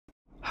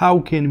How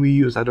can we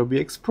use Adobe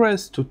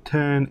Express to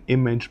turn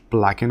image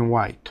black and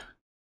white?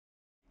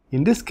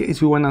 In this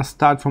case, we want to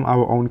start from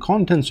our own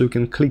content, so you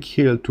can click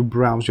here to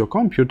browse your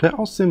computer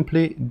or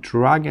simply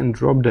drag and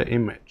drop the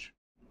image.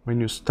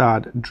 When you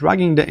start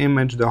dragging the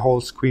image, the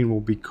whole screen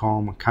will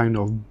become kind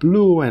of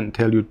blue and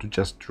tell you to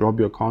just drop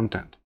your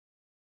content.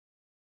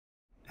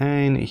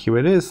 And here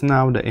it is.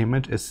 Now the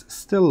image is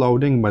still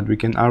loading, but we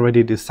can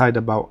already decide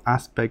about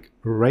aspect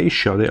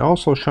ratio. They're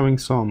also showing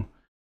some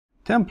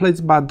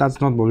templates, but that's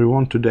not what we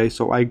want today,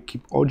 so I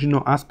keep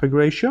original aspect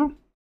ratio.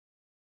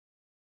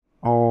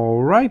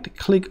 Alright,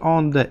 click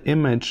on the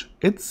image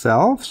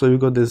itself. So you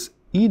got this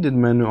edit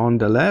menu on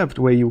the left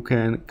where you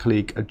can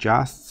click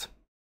adjust.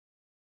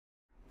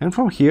 And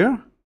from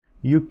here,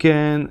 you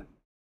can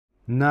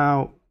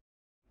now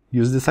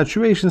use the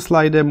saturation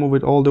slider, move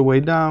it all the way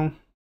down,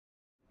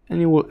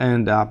 and you will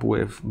end up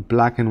with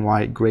black and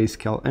white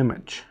grayscale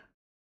image.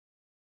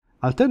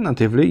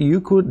 Alternatively, you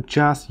could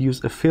just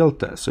use a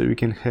filter, so you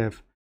can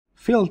have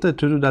filter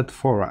to do that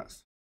for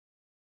us.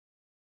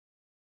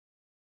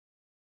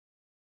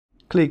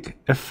 Click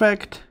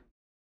effect,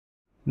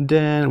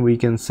 then we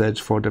can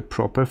search for the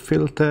proper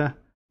filter.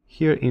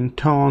 Here in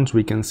tones,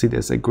 we can see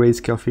there's a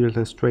grayscale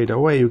filter straight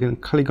away. You can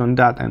click on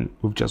that, and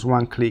with just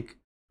one click,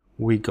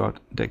 we got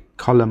the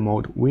color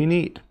mode we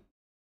need.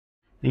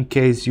 In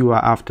case you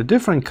are after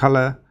different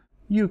color,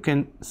 you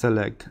can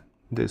select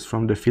this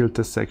from the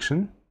filter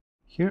section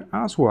here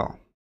as well.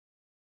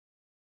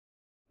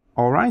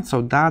 Alright,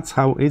 so that's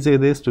how easy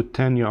it is to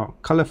turn your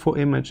colorful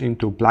image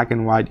into black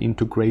and white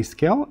into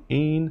grayscale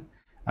in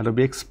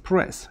Adobe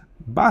Express.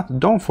 But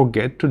don't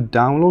forget to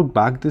download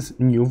back this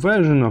new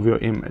version of your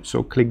image.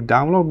 So click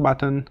download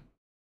button,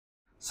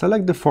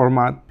 select the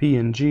format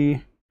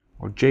PNG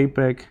or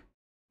JPEG,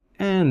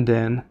 and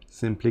then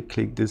simply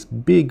click this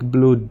big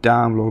blue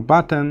download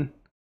button.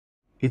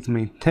 It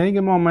may take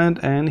a moment,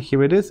 and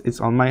here it is. It's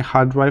on my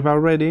hard drive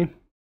already.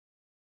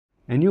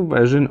 A new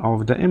version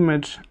of the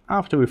image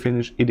after we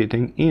finish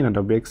editing in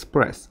Adobe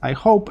Express. I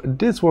hope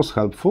this was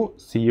helpful.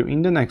 See you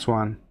in the next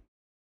one.